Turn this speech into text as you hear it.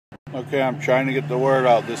Okay, I'm trying to get the word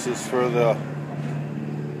out. This is for the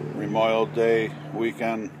Memorial Day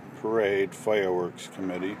weekend parade fireworks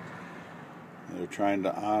committee. They're trying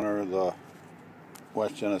to honor the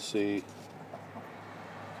West Genesee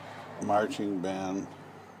marching band.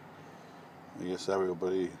 I guess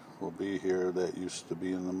everybody will be here that used to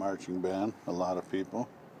be in the marching band, a lot of people.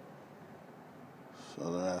 So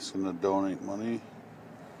they're asking to donate money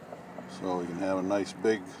so we can have a nice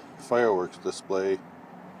big fireworks display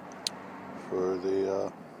for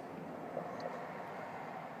the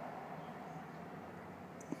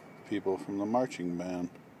people from the marching band.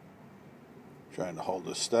 Trying to hold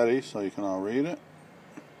this steady so you can all read it.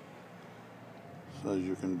 Says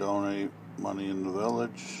you can donate money in the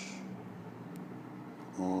village,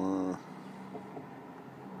 or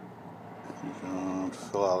you can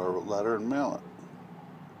fill out a letter and mail it.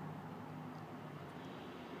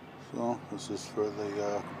 So this is for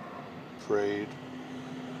the parade,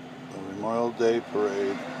 the Memorial Day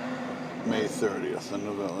parade, May 30th in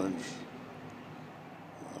the village.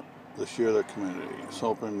 This year the community is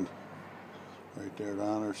opened right there to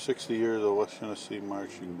honor 60 years of West Genesee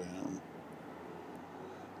marching band.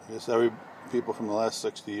 I guess people from the last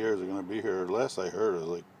 60 years are going to be here. Last I heard, it was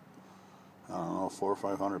like, I don't know, 400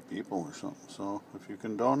 or 500 people or something. So if you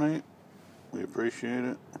can donate, we appreciate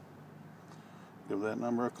it. Give that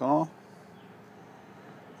number a call.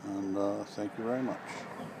 And thank you very much.